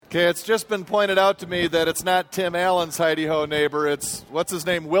Okay, it's just been pointed out to me that it's not Tim Allen's Heidi-Ho neighbor. It's, what's his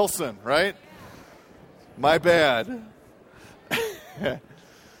name, Wilson, right? My bad.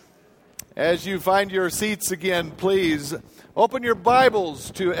 As you find your seats again, please open your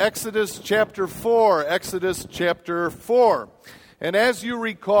Bibles to Exodus chapter 4. Exodus chapter 4. And as you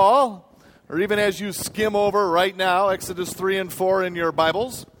recall, or even as you skim over right now, Exodus 3 and 4 in your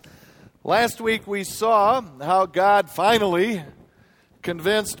Bibles, last week we saw how God finally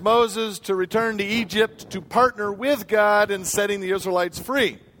convinced Moses to return to Egypt to partner with God in setting the Israelites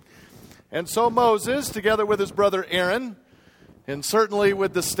free. And so Moses, together with his brother Aaron, and certainly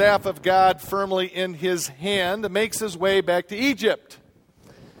with the staff of God firmly in his hand, makes his way back to Egypt.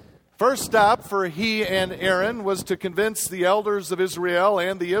 First stop for he and Aaron was to convince the elders of Israel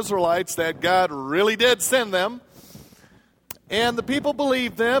and the Israelites that God really did send them. And the people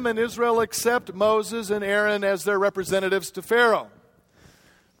believed them, and Israel accepted Moses and Aaron as their representatives to Pharaoh.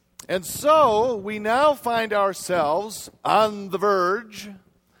 And so we now find ourselves on the verge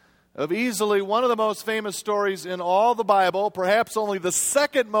of easily one of the most famous stories in all the Bible, perhaps only the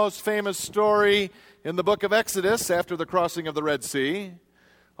second most famous story in the book of Exodus after the crossing of the Red Sea,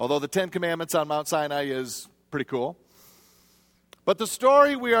 although the Ten Commandments on Mount Sinai is pretty cool. But the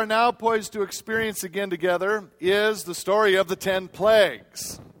story we are now poised to experience again together is the story of the 10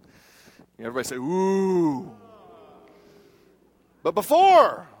 plagues. Everybody say, ooh. But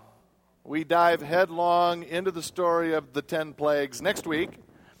before we dive headlong into the story of the 10 plagues next week,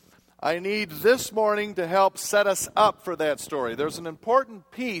 I need this morning to help set us up for that story. There's an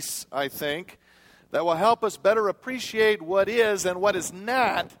important piece, I think, that will help us better appreciate what is and what is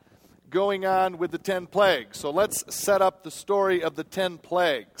not going on with the 10 plagues. So let's set up the story of the 10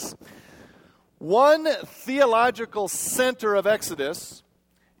 plagues. One theological center of Exodus,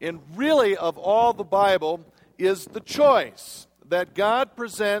 and really of all the Bible, is the choice that God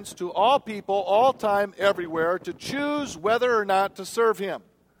presents to all people, all time, everywhere, to choose whether or not to serve Him.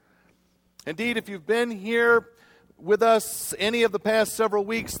 Indeed, if you've been here with us any of the past several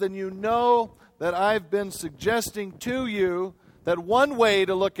weeks, then you know that I've been suggesting to you that one way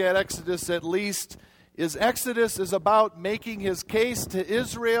to look at Exodus, at least, is Exodus is about making His case to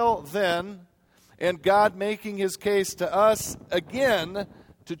Israel then, and God making His case to us again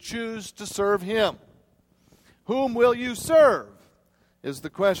to choose to serve Him. Whom will you serve? Is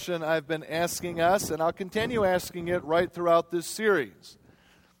the question I've been asking us, and I'll continue asking it right throughout this series.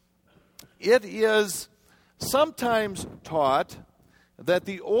 It is sometimes taught that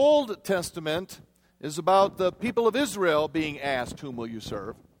the Old Testament is about the people of Israel being asked, whom will you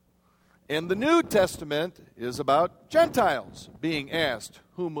serve? And the New Testament is about Gentiles being asked,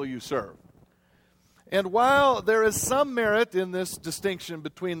 whom will you serve? And while there is some merit in this distinction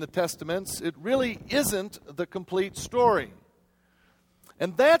between the Testaments, it really isn't the complete story.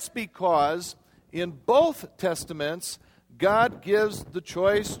 And that's because in both Testaments, God gives the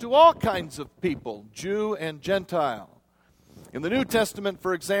choice to all kinds of people, Jew and Gentile. In the New Testament,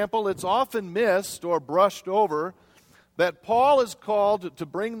 for example, it's often missed or brushed over that Paul is called to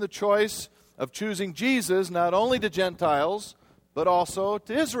bring the choice of choosing Jesus not only to Gentiles, but also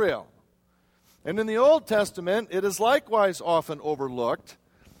to Israel. And in the Old Testament, it is likewise often overlooked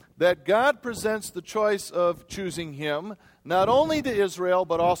that God presents the choice of choosing Him not only to Israel,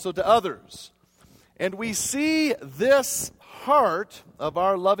 but also to others. And we see this heart of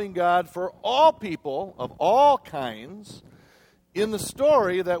our loving God for all people of all kinds in the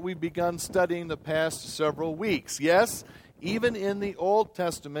story that we've begun studying the past several weeks. Yes, even in the Old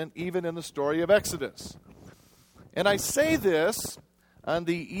Testament, even in the story of Exodus. And I say this on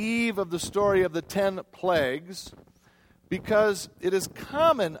the eve of the story of the 10 plagues because it is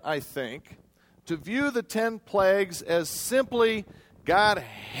common, I think, to view the 10 plagues as simply God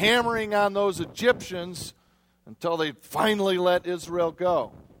hammering on those Egyptians until they finally let Israel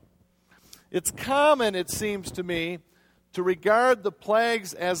go. It's common, it seems to me, to regard the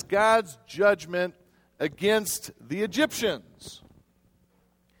plagues as God's judgment against the Egyptians.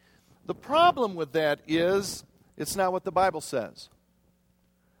 The problem with that is it's not what the Bible says.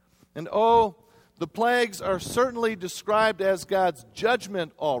 And the plagues are certainly described as God's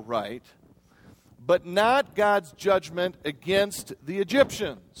judgment, all right, but not God's judgment against the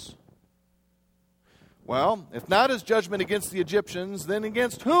Egyptians. Well, if not His judgment against the Egyptians, then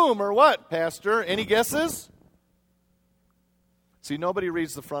against whom or what, Pastor? Any guesses? See, nobody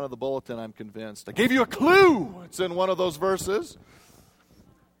reads the front of the bulletin, I'm convinced. I gave you a clue. It's in one of those verses.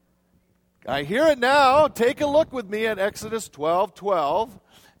 I hear it now. Take a look with me at Exodus 12:12.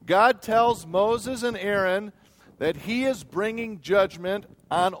 God tells Moses and Aaron that He is bringing judgment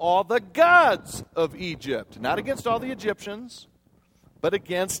on all the gods of Egypt. Not against all the Egyptians, but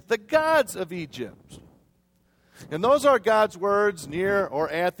against the gods of Egypt. And those are God's words near or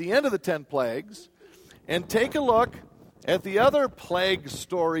at the end of the 10 plagues. And take a look at the other plague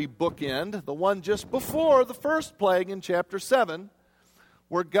story bookend, the one just before the first plague in chapter 7,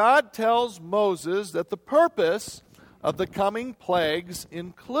 where God tells Moses that the purpose of the coming plagues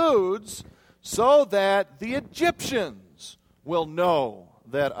includes so that the Egyptians will know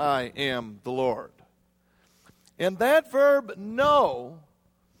that I am the Lord. And that verb know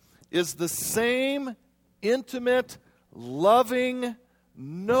is the same intimate, loving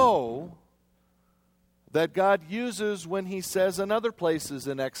know that God uses when he says in other places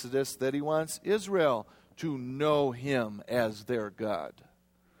in Exodus that he wants Israel to know him as their God.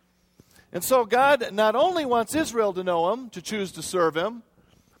 And so God not only wants Israel to know him, to choose to serve him,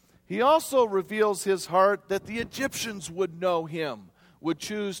 he also reveals his heart that the Egyptians would know him, would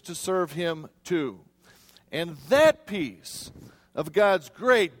choose to serve him too. And that piece of God's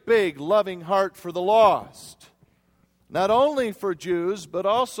great, big, loving heart for the lost, not only for Jews, but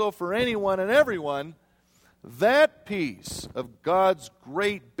also for anyone and everyone, that piece of God's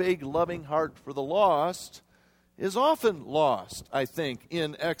great, big, loving heart for the lost is often lost, I think,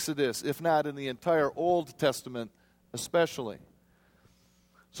 in Exodus, if not in the entire Old Testament especially.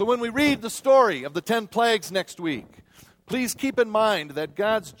 So when we read the story of the 10 plagues next week, please keep in mind that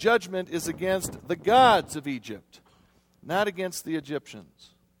God's judgment is against the gods of Egypt, not against the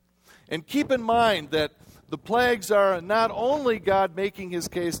Egyptians. And keep in mind that the plagues are not only God making his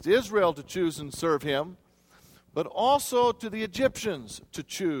case to Israel to choose and serve him, but also to the Egyptians to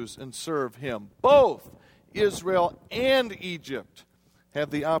choose and serve him. Both Israel and Egypt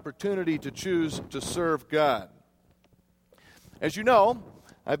have the opportunity to choose to serve God. As you know,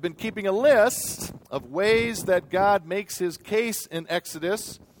 I've been keeping a list of ways that God makes his case in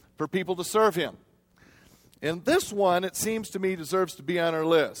Exodus for people to serve him. And this one, it seems to me, deserves to be on our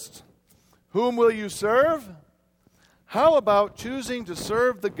list. Whom will you serve? How about choosing to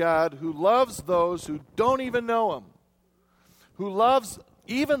serve the God who loves those who don't even know him, who loves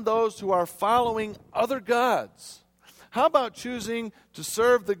even those who are following other gods? How about choosing to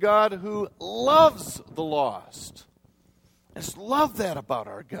serve the God who loves the lost? I just love that about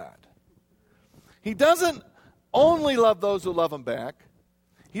our God. He doesn't only love those who love him back.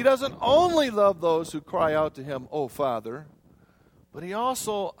 He doesn't only love those who cry out to him, "Oh, Father," but he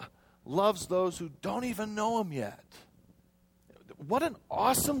also loves those who don't even know him yet. What an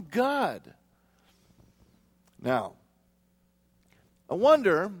awesome God. Now, I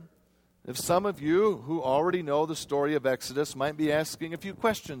wonder if some of you who already know the story of Exodus might be asking a few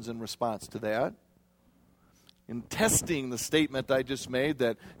questions in response to that. In testing the statement I just made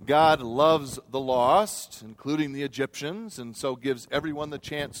that God loves the lost, including the Egyptians, and so gives everyone the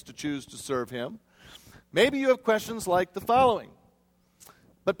chance to choose to serve him, maybe you have questions like the following.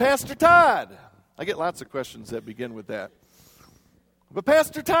 But Pastor Todd, I get lots of questions that begin with that. But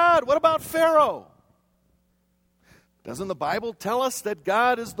Pastor Todd, what about Pharaoh? Doesn't the Bible tell us that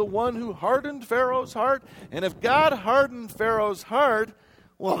God is the one who hardened Pharaoh's heart? And if God hardened Pharaoh's heart,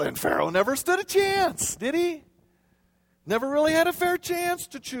 well, then Pharaoh never stood a chance, did he? Never really had a fair chance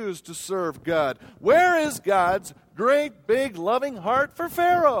to choose to serve God. Where is God's great, big, loving heart for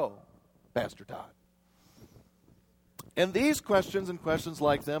Pharaoh? Pastor Todd. And these questions and questions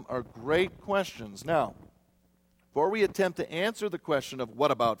like them are great questions. Now, before we attempt to answer the question of what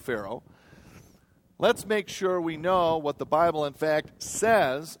about Pharaoh, let's make sure we know what the Bible, in fact,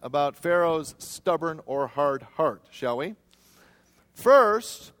 says about Pharaoh's stubborn or hard heart, shall we?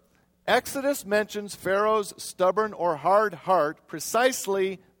 First, Exodus mentions Pharaoh's stubborn or hard heart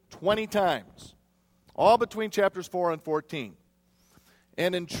precisely 20 times, all between chapters 4 and 14.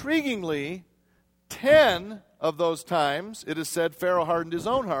 And intriguingly, 10 of those times it is said Pharaoh hardened his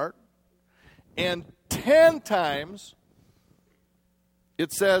own heart, and 10 times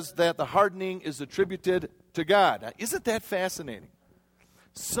it says that the hardening is attributed to God. Now, isn't that fascinating?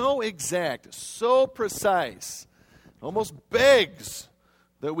 So exact, so precise, almost begs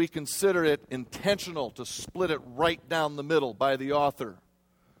that we consider it intentional to split it right down the middle by the author.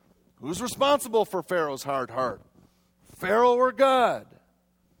 Who's responsible for Pharaoh's hard heart? Pharaoh or God?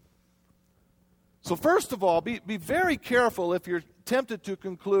 So first of all, be very careful if you're tempted to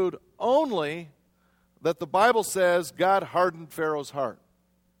conclude only that the Bible says God hardened Pharaoh's heart.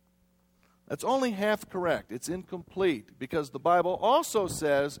 That's only half correct. It's incomplete because the Bible also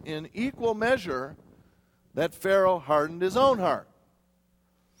says in equal measure that Pharaoh hardened his own heart.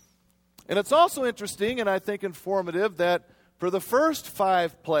 And it's also interesting and I think informative that for the first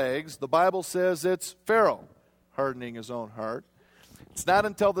 5 plagues, the Bible says it's Pharaoh hardening his own heart. It's not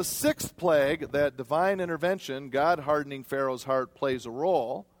until the sixth plague that divine intervention, God hardening Pharaoh's heart, plays a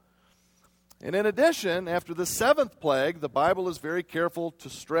role. And in addition, after the seventh plague, the Bible is very careful to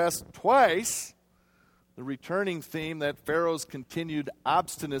stress twice the returning theme that Pharaoh's continued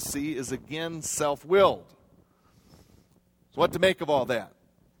obstinacy is again self-willed. So what to make of all that?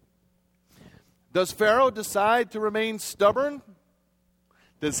 Does Pharaoh decide to remain stubborn?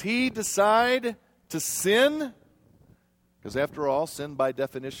 Does he decide to sin? Because after all, sin by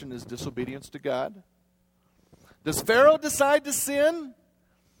definition is disobedience to God. Does Pharaoh decide to sin?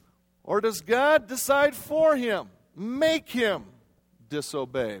 Or does God decide for him, make him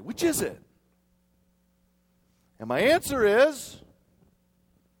disobey? Which is it? And my answer is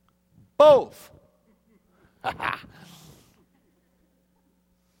both.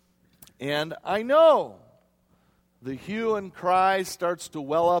 And I know the hue and cry starts to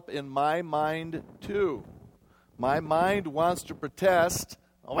well up in my mind too. My mind wants to protest.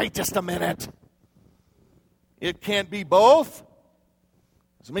 Oh, wait just a minute. It can't be both.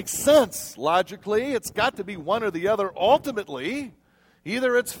 Doesn't make sense logically. It's got to be one or the other ultimately.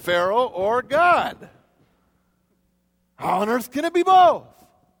 Either it's Pharaoh or God. How on earth can it be both?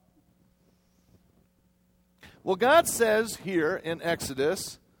 Well, God says here in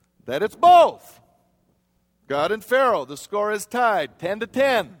Exodus that it's both. God and Pharaoh, the score is tied,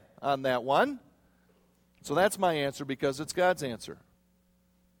 10-10 on that one. So that's my answer because it's God's answer.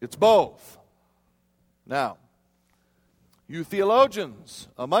 It's both. Now, you theologians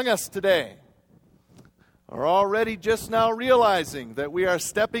among us today are already just now realizing that we are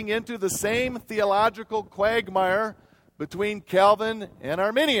stepping into the same theological quagmire between Calvin and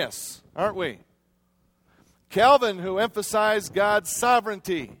Arminius, aren't we? Calvin, who emphasized God's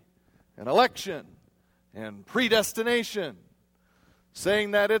sovereignty and election and predestination,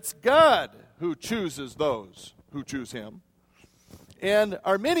 saying that it's God who chooses those who choose him. And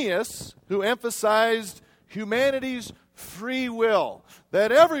Arminius, who emphasized humanity's free will,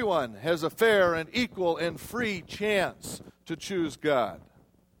 that everyone has a fair and equal and free chance to choose God.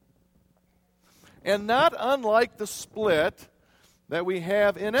 And not unlike the split that we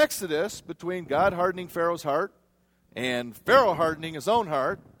have in Exodus between God hardening Pharaoh's heart and Pharaoh hardening his own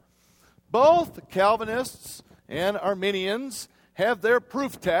heart, both Calvinists and Arminians have their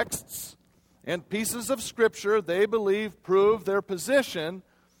proof texts and pieces of Scripture they believe prove their position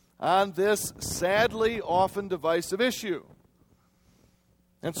on this sadly often divisive issue.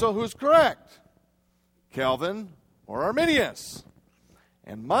 And so who's correct? Calvin or Arminius?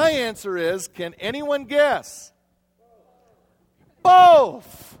 And my answer is, can anyone guess?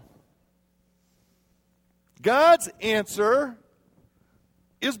 Both. God's answer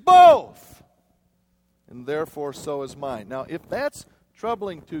is both. And therefore, so is mine. Now, if that's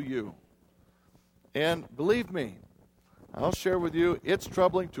troubling to you, and believe me, I'll share with you, it's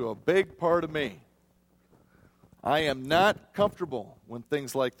troubling to a big part of me. I am not comfortable when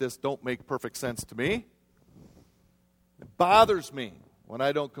things like this don't make perfect sense to me. It bothers me when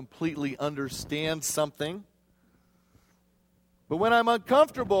I don't completely understand something. But when I'm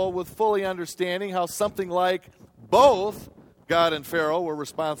uncomfortable with fully understanding how something like both God and Pharaoh were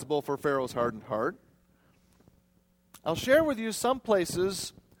responsible for Pharaoh's hardened heart, I'll share with you some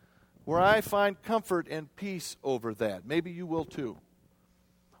places where I find comfort and peace over that. Maybe you will too.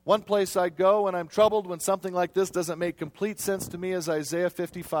 One place I go when I'm troubled when something like this doesn't make complete sense to me is Isaiah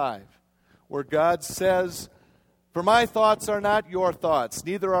 55, where God says, "For my thoughts are not your thoughts,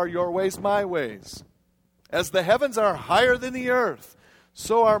 neither are your ways my ways. As the heavens are higher than the earth,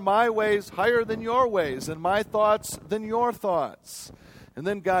 so are my ways higher than your ways, and my thoughts than your thoughts." And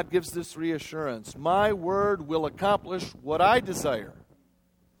then God gives this reassurance, "My word will accomplish what I desire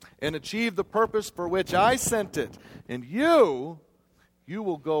and achieve the purpose for which I sent it. And you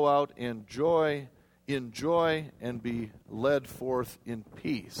will go out in joy, and be led forth in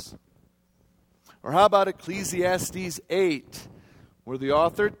peace." Or how about Ecclesiastes 8, where the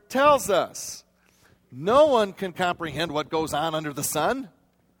author tells us, "No one can comprehend what goes on under the sun.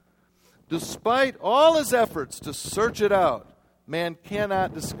 Despite all his efforts to search it out, man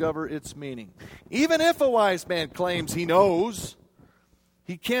cannot discover its meaning. Even if a wise man claims he knows,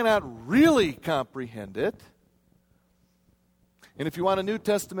 he cannot really comprehend it." And if you want a New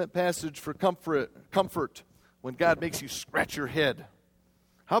Testament passage for comfort when God makes you scratch your head,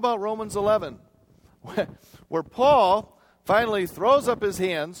 how about Romans 11, where Paul finally throws up his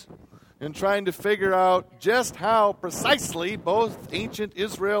hands in trying to figure out just how precisely both ancient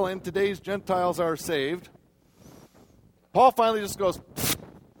Israel and today's Gentiles are saved. Paul finally just goes, "Pfft."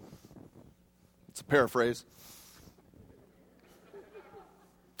 It's a paraphrase.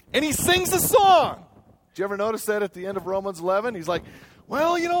 And he sings a song. Did you ever notice that at the end of Romans 11? He's like,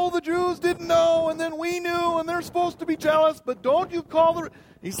 well, the Jews didn't know, and then we knew, and they're supposed to be jealous, but don't you call the...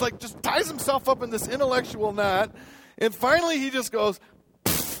 He's like, just ties himself up in this intellectual knot, and finally he just goes,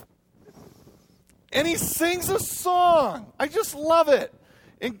 pfft, and he sings a song. I just love it.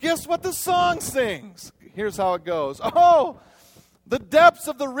 And guess what the song sings? Here's how it goes. Oh, the depths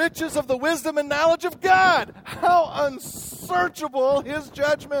of the riches of the wisdom and knowledge of God. How unsearchable his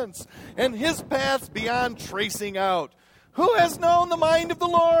judgments, and his paths beyond tracing out. Who has known the mind of the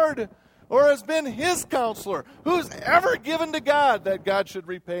Lord, or has been his counselor? Who's ever given to God that God should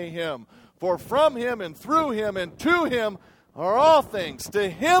repay him? For from him and through him and to him are all things. To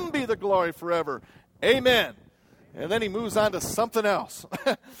him be the glory forever. Amen. And then he moves on to something else.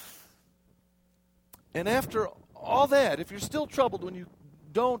 And after all that, if you're still troubled when you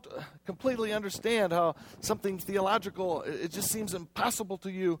don't completely understand how something theological, it just seems impossible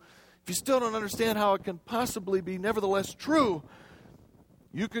to you, if you still don't understand how it can possibly be nevertheless true,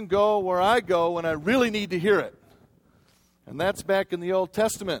 you can go where I go when I really need to hear it. And that's back in the Old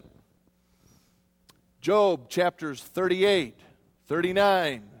Testament. Job chapters 38,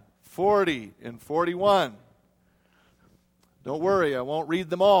 39, 40, and 41. Don't worry, I won't read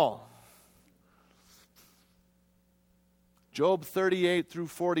them all. Job 38 through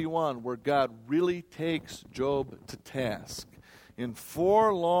 41, where God really takes Job to task in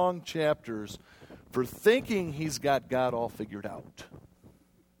 4 long chapters for thinking he's got God all figured out.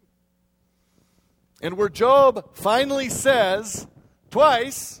 And where Job finally says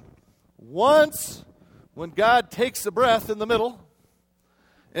twice, once when God takes a breath in the middle,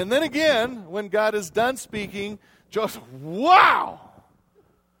 and then again when God is done speaking, Job says, wow,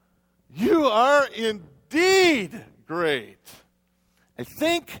 you are indeed great. I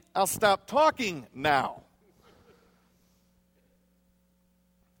think I'll stop talking now.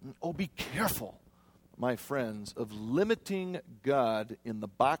 Oh, be careful, my friends, of limiting God in the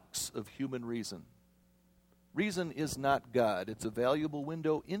box of human reason. Reason is not God. It's a valuable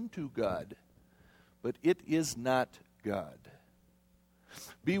window into God, but it is not God.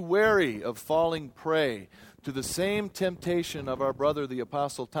 Be wary of falling prey to the same temptation of our brother, the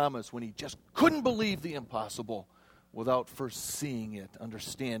Apostle Thomas, when he just couldn't believe the impossible without first seeing it,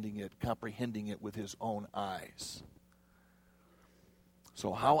 understanding it, comprehending it with his own eyes.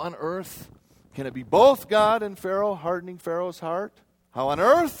 So how on earth can it be both God and Pharaoh hardening Pharaoh's heart? How on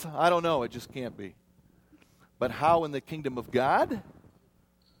earth? I don't know. It just can't be. But how in the kingdom of God?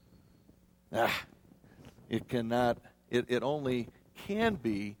 It cannot. It only can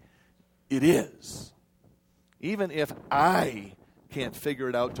be. It is. Even if I can't figure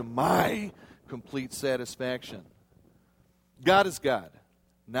it out to my complete satisfaction. God is God,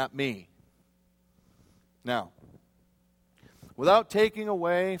 not me. Now, without taking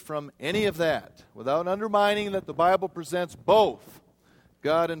away from any of that, without undermining that the Bible presents both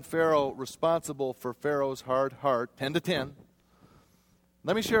God and Pharaoh responsible for Pharaoh's hard heart, 10 to 10,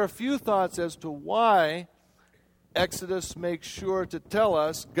 let me share a few thoughts as to why Exodus makes sure to tell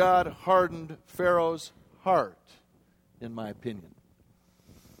us God hardened Pharaoh's heart, in my opinion.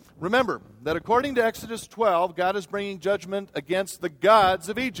 Remember that according to Exodus 12, God is bringing judgment against the gods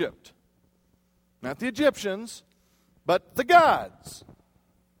of Egypt. Not the Egyptians, but the gods.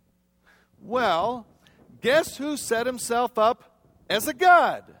 Well, guess who set himself up as a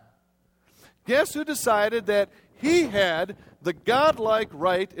god? Guess who decided that he had the godlike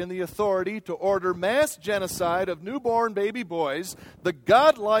right and the authority to order mass genocide of newborn baby boys, the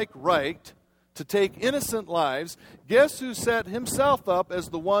godlike right to take innocent lives? Guess who set himself up as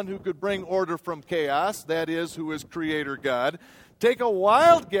the one who could bring order from chaos, that is, who is Creator God? Take a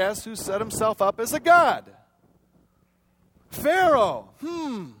wild guess who set himself up as a god. Pharaoh.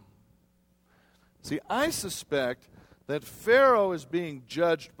 See, I suspect that Pharaoh is being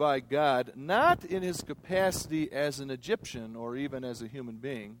judged by God not in his capacity as an Egyptian or even as a human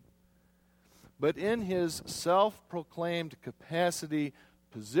being, but in his self-proclaimed capacity,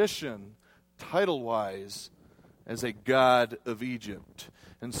 position, title-wise, as a god of Egypt.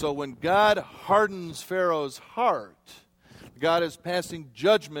 And so when God hardens Pharaoh's heart, God is passing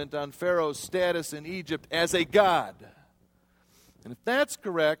judgment on Pharaoh's status in Egypt as a god. And if that's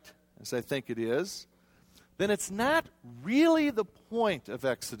correct, as I think it is, then it's not really the point of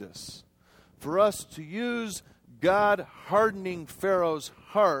Exodus for us to use God hardening Pharaoh's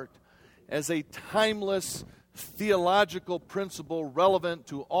heart as a timeless theological principle relevant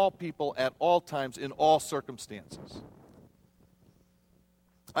to all people at all times in all circumstances.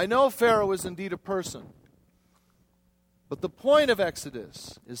 I know Pharaoh is indeed a person, but the point of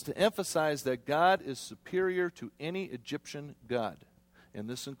Exodus is to emphasize that God is superior to any Egyptian god. And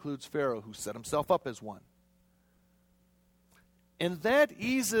this includes Pharaoh, who set himself up as one. And that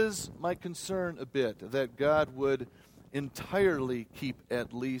eases my concern a bit, that God would entirely keep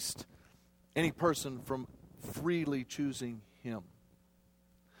at least any person from freely choosing him.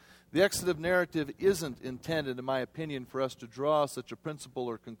 The Exodus narrative isn't intended, in my opinion, for us to draw such a principle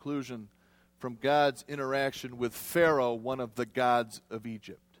or conclusion from God's interaction with Pharaoh, one of the gods of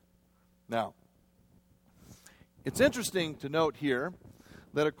Egypt. Now, it's interesting to note here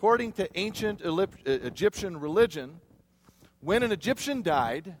that according to ancient Egyptian religion, when an Egyptian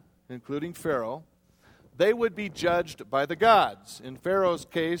died, including Pharaoh, they would be judged by the gods. In Pharaoh's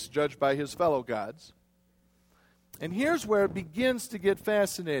case, judged by his fellow gods. And here's where it begins to get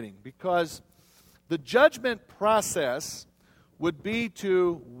fascinating, because the judgment process would be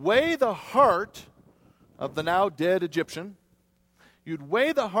to weigh the heart of the now dead Egyptian. You'd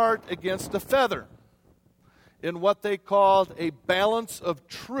weigh the heart against a feather in what they called a balance of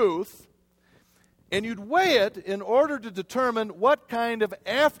truth, and you'd weigh it in order to determine what kind of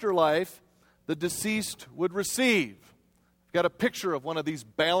afterlife the deceased would receive. I've got a picture of one of these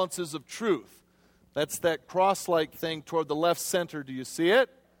balances of truth. That's that cross-like thing toward the left center. Do you see it?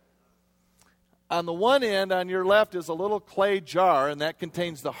 On the one end, on your left, is a little clay jar, and that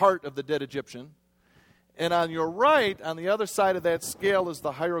contains the heart of the dead Egyptian. And on your right, on the other side of that scale, is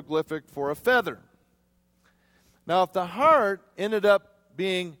the hieroglyphic for a feather. Now, if the heart ended up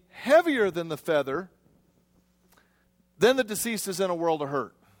being heavier than the feather, then the deceased is in a world of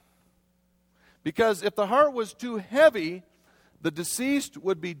hurt. Because if the heart was too heavy, the deceased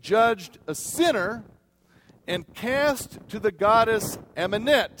would be judged a sinner and cast to the goddess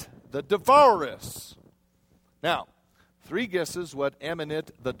Amunet, the devouress. Now, 3 guesses what Amunet,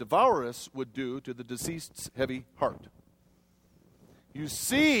 the devouress, would do to the deceased's heavy heart. You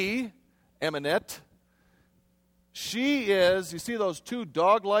see Amunet. She is, you see those 2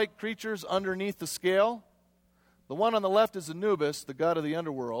 dog-like creatures underneath the scale? The one on the left is Anubis, the god of the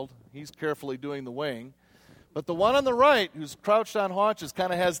underworld. He's carefully doing the weighing. But the one on the right, who's crouched on haunches,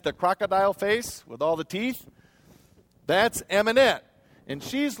 kind of has the crocodile face with all the teeth. That's Amunet. And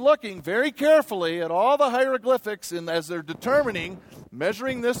she's looking very carefully at all the hieroglyphics as they're determining,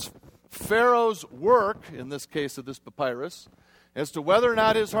 measuring this Pharaoh's work, in this case of this papyrus, as to whether or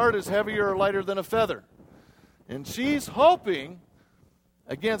not his heart is heavier or lighter than a feather. And she's hoping,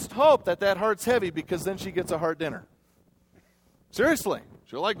 against hope, that heart's heavy, because then she gets a heart dinner. Seriously.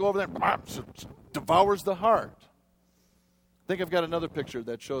 She'll go over there and she devours the heart. I think I've got another picture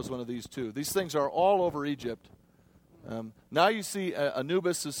that shows one of these too. These things are all over Egypt. Now you see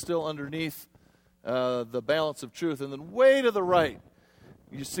Anubis is still underneath the balance of truth. And then way to the right,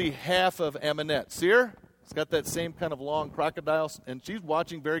 you see half of Amunet. See her? It's got that same kind of long crocodile. And she's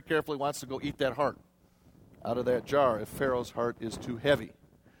watching very carefully, wants to go eat that heart out of that jar if Pharaoh's heart is too heavy.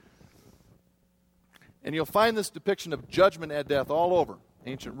 And you'll find this depiction of judgment at death all over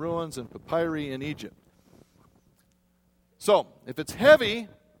ancient ruins and papyri in Egypt. So, if it's heavy,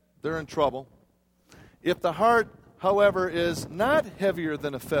 they're in trouble. If the heart, however, is not heavier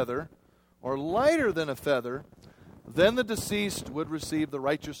than a feather or lighter than a feather, then the deceased would receive the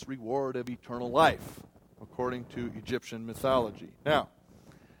righteous reward of eternal life, according to Egyptian mythology. Now,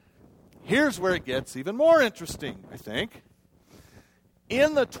 here's where it gets even more interesting, I think.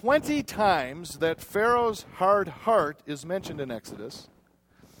 In the 20 times that Pharaoh's hard heart is mentioned in Exodus,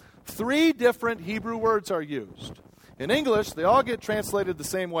 3 different Hebrew words are used. In English, they all get translated the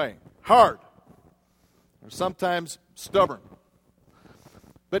same way: hard, or sometimes stubborn.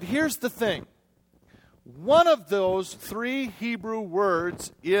 But here's the thing. One of those 3 Hebrew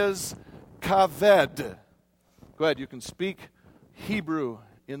words is kaved. Go ahead, you can speak Hebrew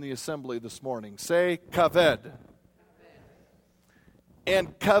in the assembly this morning. Say kaved.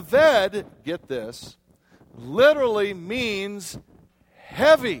 And kaved, get this, literally means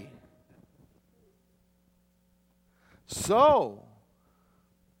heavy. So,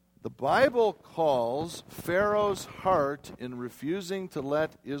 the Bible calls Pharaoh's heart in refusing to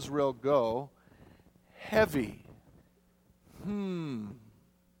let Israel go heavy.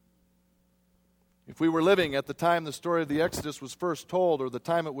 If we were living at the time the story of the Exodus was first told, or the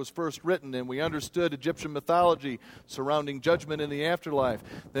time it was first written, and we understood Egyptian mythology surrounding judgment in the afterlife,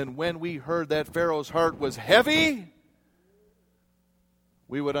 then when we heard that Pharaoh's heart was heavy,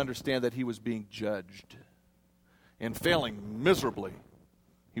 we would understand that he was being judged. And failing miserably,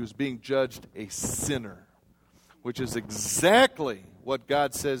 he was being judged a sinner, which is exactly what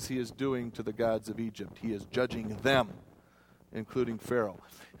God says he is doing to the gods of Egypt. He is judging them, including Pharaoh.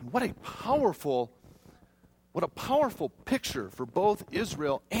 And what a powerful picture for both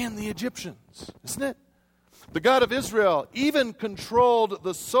Israel and the Egyptians, isn't it? The God of Israel even controlled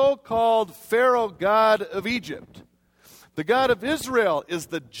the so-called Pharaoh god of Egypt. The God of Israel is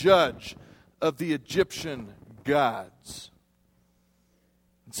the judge of the Egyptian gods.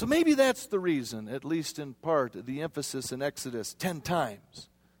 So maybe that's the reason, at least in part, the emphasis in Exodus 10 times.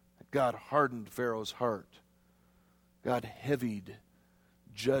 That God hardened Pharaoh's heart. God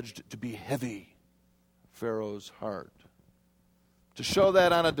judged to be heavy Pharaoh's heart. To show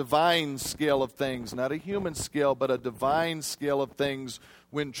that on a divine scale of things, not a human scale, but a divine scale of things,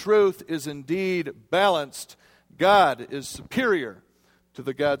 when truth is indeed balanced, God is superior to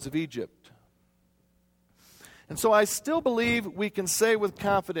the gods of Egypt. And so I still believe we can say with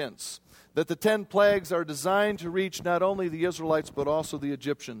confidence that the 10 plagues are designed to reach not only the Israelites but also the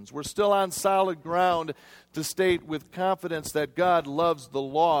Egyptians. We're still on solid ground to state with confidence that God loves the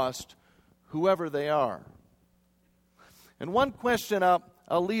lost, whoever they are. And one question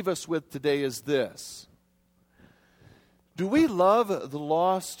I'll leave us with today is this. Do we love the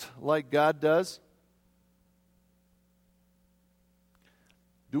lost like God does?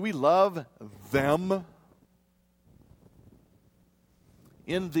 Do we love them?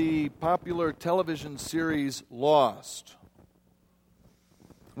 In the popular television series Lost,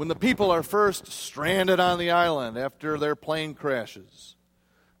 when the people are first stranded on the island after their plane crashes,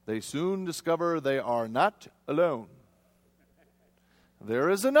 they soon discover they are not alone. There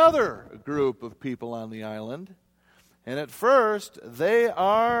is another group of people on the island, and at first they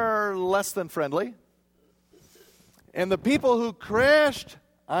are less than friendly. And the people who crashed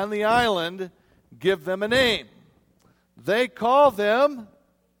on the island give them a name. They call them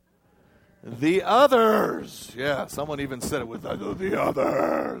the others. Yeah, someone even said it with the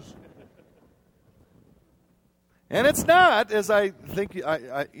others. And it's not, as I think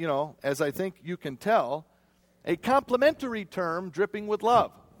you can tell, a complimentary term dripping with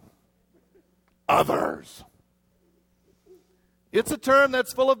love. Others. It's a term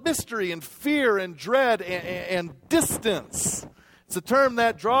that's full of mystery and fear and dread and distance. It's a term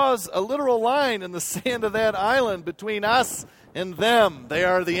that draws a literal line in the sand of that island between us and them. They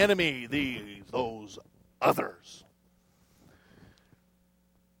are the enemy, those others.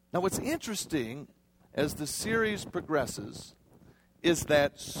 Now, what's interesting as the series progresses is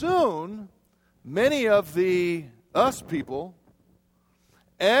that soon many of the us people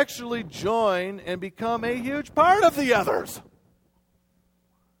actually join and become a huge part of the others.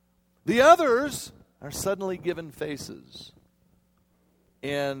 The others are suddenly given faces.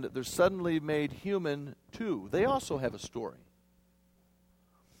 And they're suddenly made human too. They also have a story.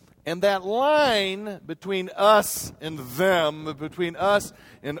 And that line between us and them, between us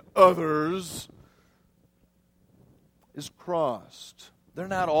and others, is crossed. They're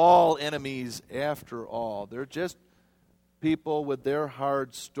not all enemies after all. They're just people with their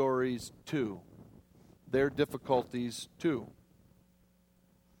hard stories too, their difficulties too.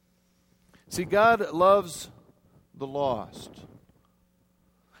 See, God loves the lost.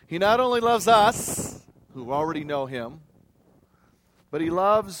 He not only loves us, who already know Him, but He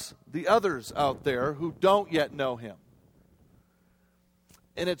loves the others out there who don't yet know Him.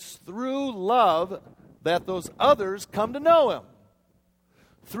 And it's through love that those others come to know Him.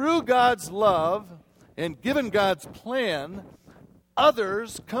 Through God's love and given God's plan,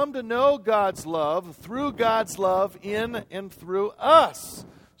 others come to know God's love through God's love in and through us.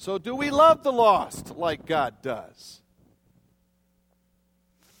 So do we love the lost like God does?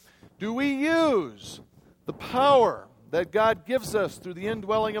 Do we use the power that God gives us through the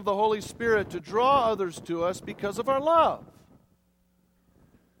indwelling of the Holy Spirit to draw others to us because of our love?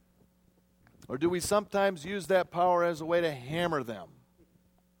 Or do we sometimes use that power as a way to hammer them?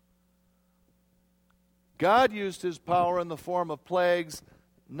 God used His power in the form of plagues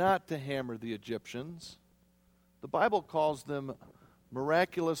not to hammer the Egyptians. The Bible calls them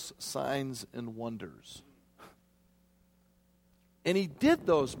miraculous signs and wonders. And He did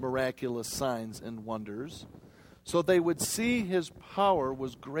those miraculous signs and wonders so they would see His power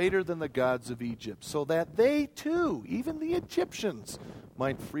was greater than the gods of Egypt, so that they too, even the Egyptians,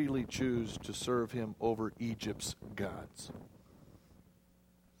 might freely choose to serve Him over Egypt's gods.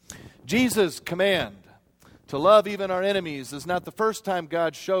 Jesus' command to love even our enemies is not the first time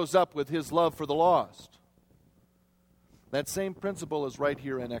God shows up with His love for the lost. That same principle is right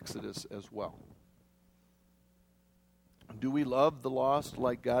here in Exodus as well. Do we love the lost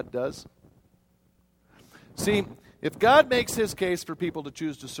like God does? See, if God makes His case for people to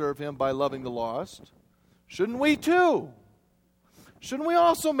choose to serve Him by loving the lost, shouldn't we too? Shouldn't we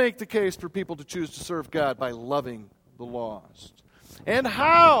also make the case for people to choose to serve God by loving the lost? And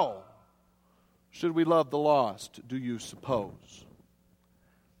how should we love the lost, do you suppose?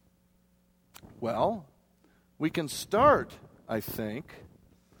 Well, We can start, I think,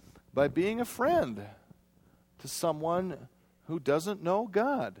 by being a friend to someone who doesn't know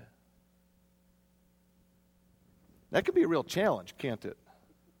God. That could be a real challenge, can't it?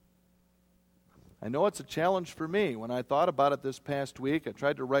 I know it's a challenge for me. When I thought about it this past week, I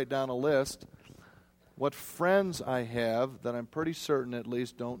tried to write down a list what friends I have that I'm pretty certain at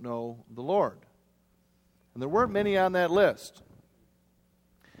least don't know the Lord. And there weren't many on that list.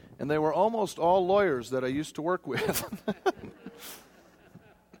 And they were almost all lawyers that I used to work with.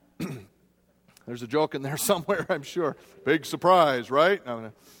 There's a joke in there somewhere, I'm sure. Big surprise, right?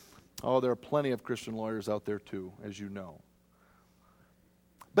 Oh, there are plenty of Christian lawyers out there too, as you know.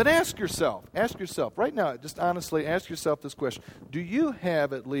 But ask yourself right now, just honestly, ask yourself this question. Do you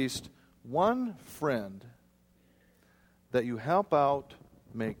have at least one friend that you help out,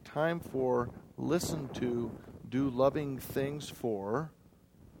 make time for, listen to, do loving things for,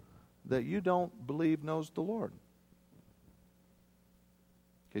 that you don't believe knows the Lord?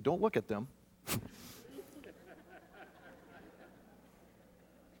 Okay, don't look at them.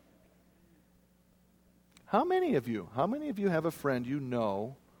 How many of you have a friend you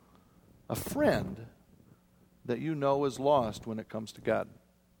know, a friend that you know is lost when it comes to God?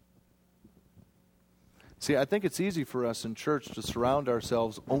 See, I think it's easy for us in church to surround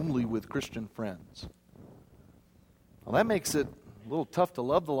ourselves only with Christian friends. Well, that makes it a little tough to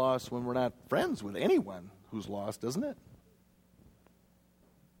love the lost when we're not friends with anyone who's lost, doesn't it?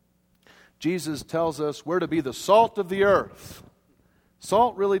 Jesus tells us we're to be the salt of the earth.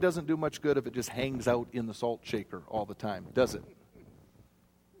 Salt really doesn't do much good if it just hangs out in the salt shaker all the time, does it?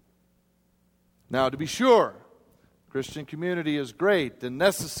 Now, to be sure, Christian community is great and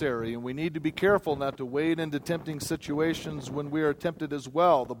necessary, and we need to be careful not to wade into tempting situations when we are tempted as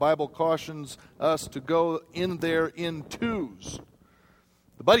well. The Bible cautions us to go in there in twos.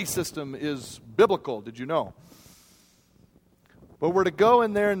 The buddy system is biblical, did you know? But we're to go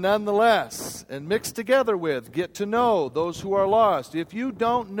in there nonetheless and mix together with, get to know those who are lost. If you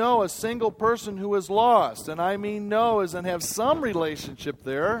don't know a single person who is lost, and I mean know as in have some relationship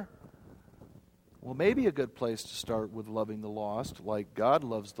there, well, maybe a good place to start with loving the lost, like God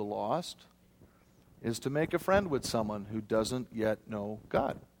loves the lost, is to make a friend with someone who doesn't yet know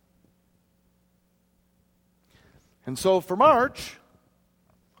God. And so for March,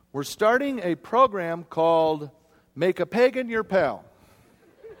 we're starting a program called Make a Pagan Your Pal.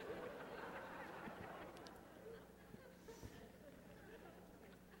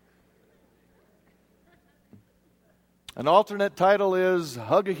 An alternate title is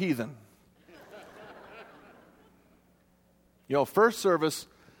Hug a Heathen. You know, first service,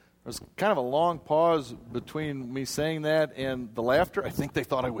 there was kind of a long pause between me saying that and the laughter. I think they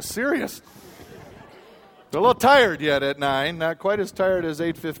thought I was serious. They're a little tired yet at 9, not quite as tired as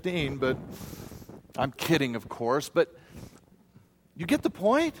 8:15, but I'm kidding, of course. But you get the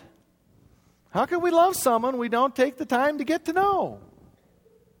point? How can we love someone we don't take the time to get to know?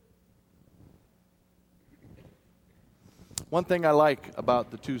 One thing I like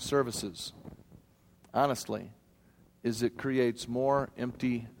about the two services, honestly, is it creates more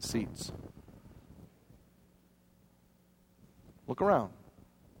empty seats. Look around.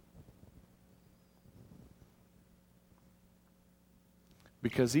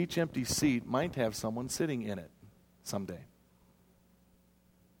 Because each empty seat might have someone sitting in it someday.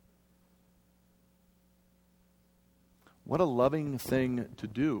 What a loving thing to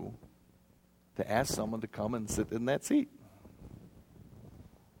do, to ask someone to come and sit in that seat.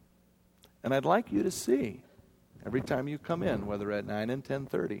 And I'd like you to see, every time you come in, whether at 9 and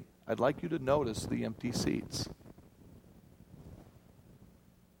 10:30, I'd like you to notice the empty seats.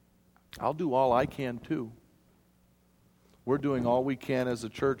 I'll do all I can too. We're doing all we can as a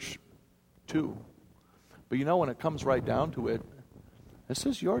church too. But you know, when it comes right down to it, this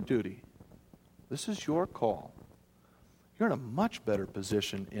is your duty. This is your call. You're in a much better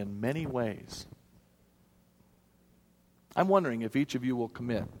position in many ways. I'm wondering if each of you will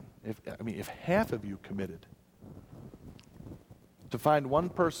commit, if half of you committed to find one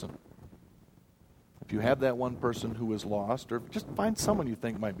person. If you have that one person who is lost, or just find someone you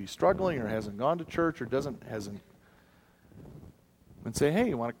think might be struggling or hasn't gone to church or hasn't, and say, hey,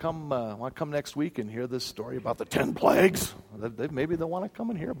 you want to come next week and hear this story about the 10 plagues? Maybe they'll want to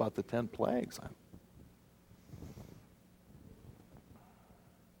come and hear about the 10 plagues.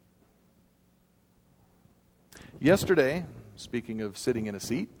 Yesterday, speaking of sitting in a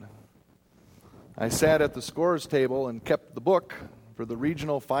seat, I sat at the scores table and kept the book for the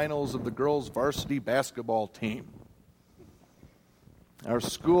regional finals of the girls' varsity basketball team. Our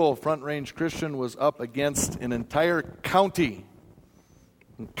school, Front Range Christian, was up against an entire county,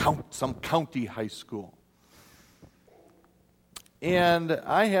 some county high school. And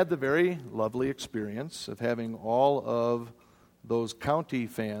I had the very lovely experience of having all of those county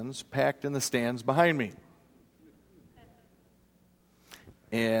fans packed in the stands behind me.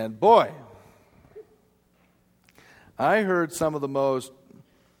 And boy, I heard some of the most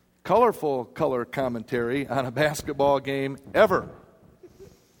colorful color commentary on a basketball game ever.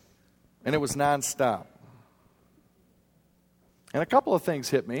 And it was nonstop. And a couple of things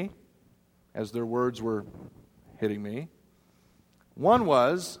hit me as their words were hitting me. One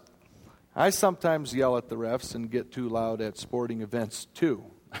was, I sometimes yell at the refs and get too loud at sporting events too.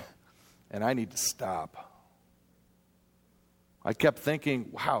 And I need to stop. I kept thinking,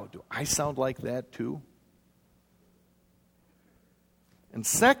 wow, do I sound like that too? And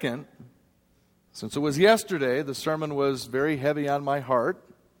second, since it was yesterday, the sermon was very heavy on my heart.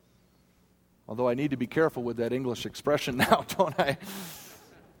 Although I need to be careful with that English expression now, don't I?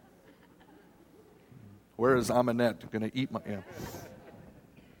 Where is Aminette going to eat my... Yeah.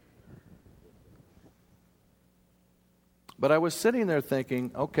 But I was sitting there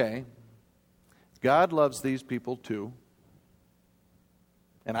thinking, okay, God loves these people too.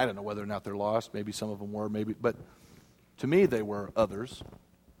 And I don't know whether or not they're lost. Maybe some of them were, maybe. But to me, they were others.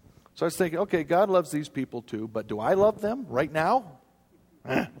 So I was thinking, okay, God loves these people too, but do I love them right now?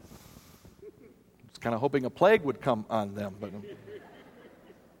 I was kind of hoping a plague would come on them. But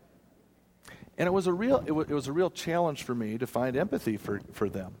and it was a real challenge for me to find empathy for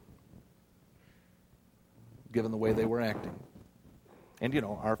them, given the way they were acting. And,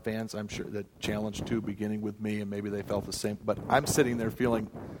 our fans, I'm sure, that challenge too, beginning with me, and maybe they felt the same. But I'm sitting there feeling,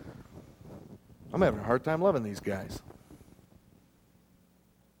 I'm having a hard time loving these guys.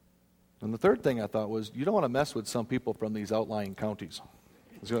 And the third thing I thought was, you don't want to mess with some people from these outlying counties.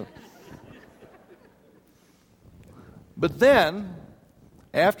 But then,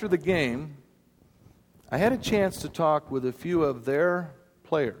 after the game, I had a chance to talk with a few of their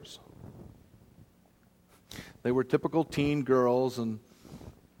players. They were typical teen girls, and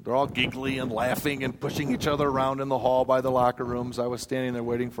they're all giggly and laughing and pushing each other around in the hall by the locker rooms. I was standing there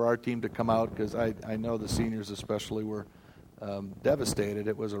waiting for our team to come out because I know the seniors especially were devastated.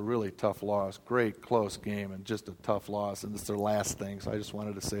 It was a really tough loss. Great, close game, and just a tough loss. And it's their last thing, so I just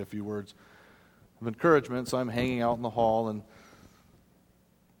wanted to say a few words of encouragement. So I'm hanging out in the hall, and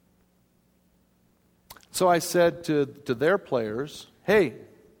so I said to their players, hey,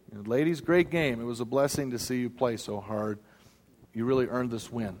 ladies, great game. It was a blessing to see you play so hard. You really earned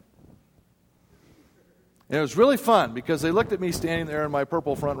this win. And it was really fun because they looked at me standing there in my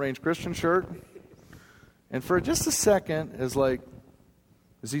purple Front Range Christian shirt. And for just a second, it's like,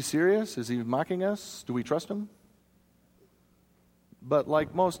 is he serious? Is he mocking us? Do we trust him? But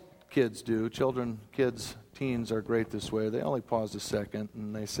like most kids do, kids, teens are great this way. They only paused a second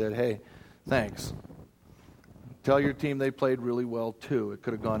and they said, hey, thanks. Tell your team they played really well too. It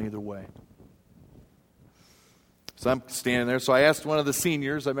could have gone either way. So I'm standing there. So I asked one of the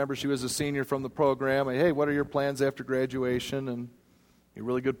seniors. I remember she was a senior from the program. Hey, what are your plans after graduation? And you're a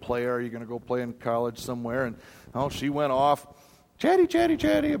really good player. Are you going to go play in college somewhere? And she went off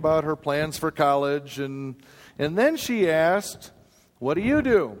chatty about her plans for college. And then she asked, what do you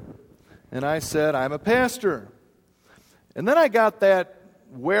do? And I said, I'm a pastor. And then I got that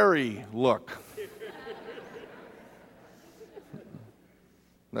wary look.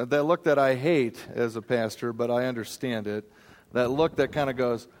 That look that I hate as a pastor, but I understand it. That look that kind of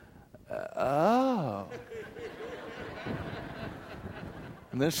goes, oh.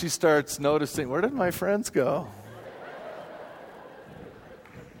 And then she starts noticing, where did my friends go?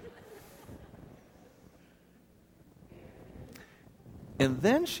 And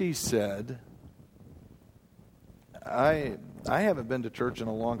then she said, I haven't been to church in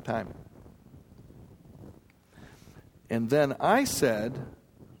a long time. And then I said,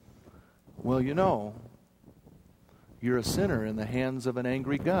 well, you're a sinner in the hands of an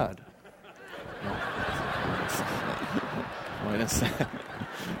angry God. Wait a second.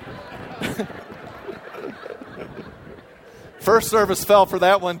 First service fell for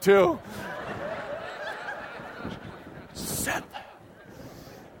that one, too. Sit.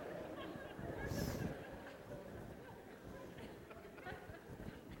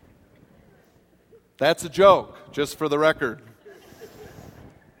 That's a joke, just for the record.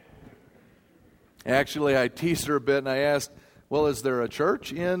 Actually, I teased her a bit and I asked, well, is there a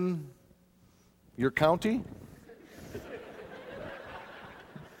church in your county?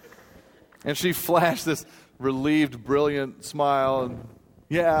 And she flashed this relieved, brilliant smile.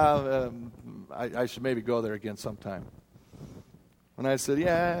 And I should maybe go there again sometime. And I said,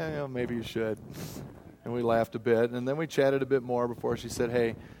 yeah, maybe you should. And we laughed a bit. And then we chatted a bit more before she said,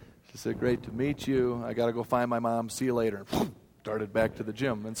 hey, she said, great to meet you. I got to go find my mom. See you later. started back to the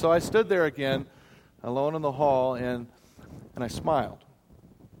gym. And so I stood there again, alone in the hall, and I smiled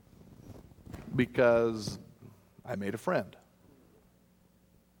because I made a friend.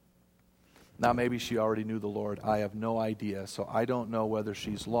 Now, maybe she already knew the Lord. I have no idea, so I don't know whether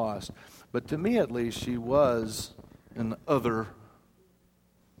she's lost. But to me, at least, she was an other.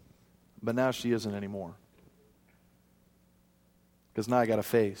 But now she isn't anymore. Because now I got a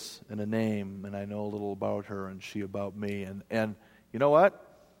face and a name, and I know a little about her and she about me. And you know what?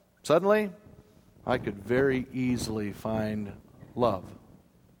 Suddenly, I could very easily find love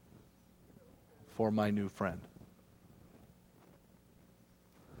for my new friend.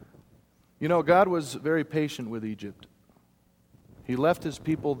 You know, God was very patient with Egypt. He left his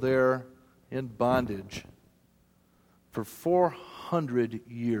people there in bondage for 400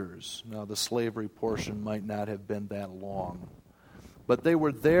 years. Now, the slavery portion might not have been that long. But they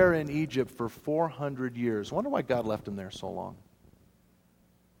were there in Egypt for 400 years. I wonder why God left them there so long.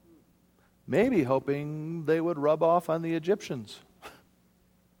 Maybe hoping they would rub off on the Egyptians.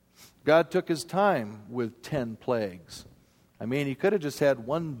 God took his time with 10 plagues. I mean, he could have just had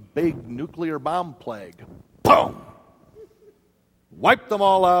one big nuclear bomb plague. Boom! Wipe them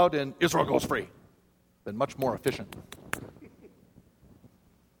all out and Israel goes free. Been much more efficient.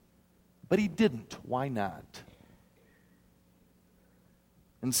 But he didn't. Why not?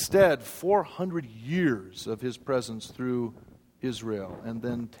 Instead, 400 years of his presence through Israel, and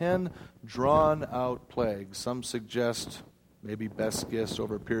then 10 drawn-out plagues. Some suggest, maybe best guess,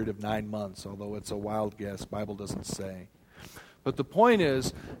 over a period of 9 months, although it's a wild guess. Bible doesn't say. But the point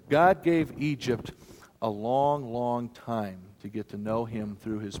is, God gave Egypt a long, long time to get to know him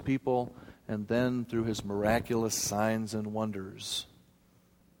through his people, and then through his miraculous signs and wonders,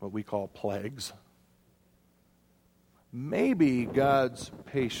 what we call plagues. Maybe God's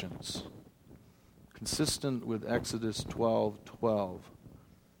patience, consistent with Exodus 12:12,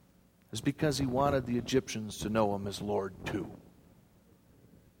 is because he wanted the Egyptians to know him as Lord too.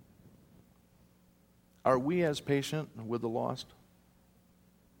 Are we as patient with the lost?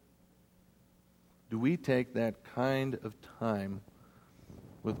 Do we take that kind of time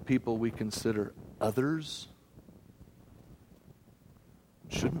with people we consider others?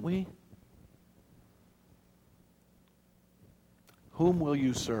 Shouldn't we? Whom will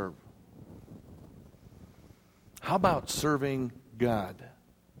you serve? How about serving God,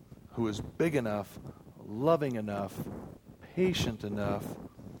 who is big enough, loving enough, patient enough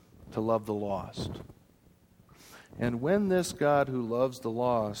to love the lost? And when this God who loves the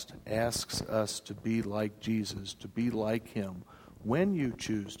lost asks us to be like Jesus, to be like him, when you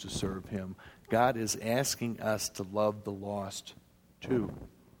choose to serve him, God is asking us to love the lost too.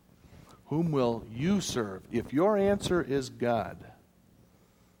 Whom will you serve? If your answer is God,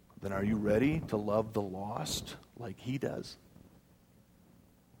 then are you ready to love the lost like he does?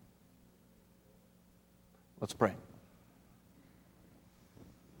 Let's pray.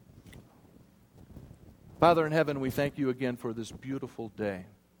 Father in heaven, we thank you again for this beautiful day.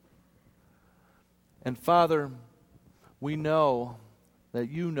 And Father, we know that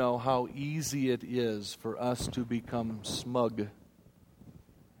you know how easy it is for us to become smug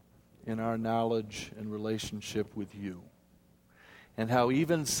in our knowledge and relationship with you. And how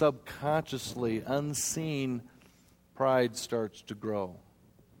even subconsciously, unseen, pride starts to grow.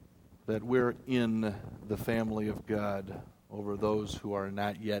 That we're in the family of God over those who are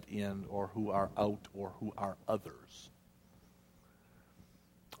not yet in, or who are out, or who are others.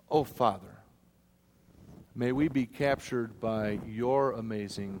 Oh, Father, may we be captured by your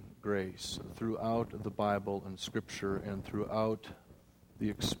amazing grace throughout the Bible and Scripture, and throughout the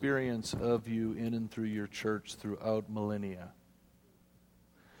experience of you in and through your church throughout millennia.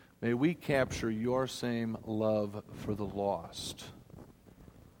 May we capture your same love for the lost.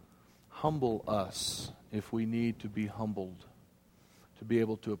 Humble us if we need to be humbled, to be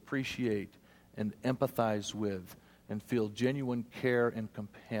able to appreciate and empathize with and feel genuine care and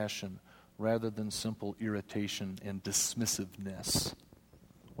compassion rather than simple irritation and dismissiveness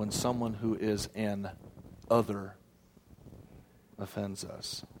when someone who is an other offends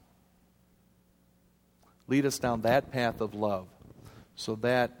us. Lead us down that path of love so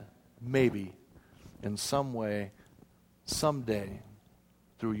that maybe in some way, someday,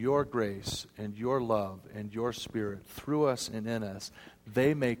 through your grace and your love and your Spirit, through us and in us,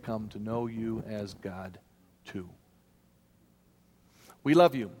 they may come to know you as God too. We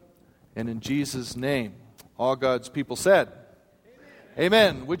love you. And in Jesus' name, all God's people said,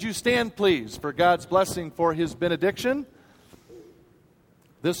 Amen. Amen. Would you stand, please, for God's blessing for his benediction?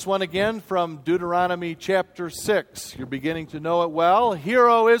 This one again from Deuteronomy chapter 6. You're beginning to know it well. Hear,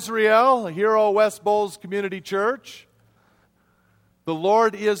 O Israel, hear, O West Bowles Community Church. The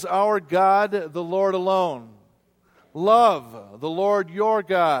Lord is our God, the Lord alone. Love the Lord your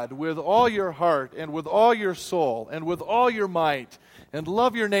God with all your heart and with all your soul and with all your might. And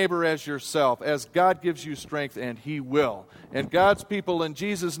love your neighbor as yourself, as God gives you strength, and He will. And God's people in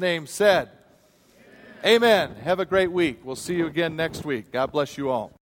Jesus' name said, Amen. Have a great week. We'll see you again next week. God bless you all.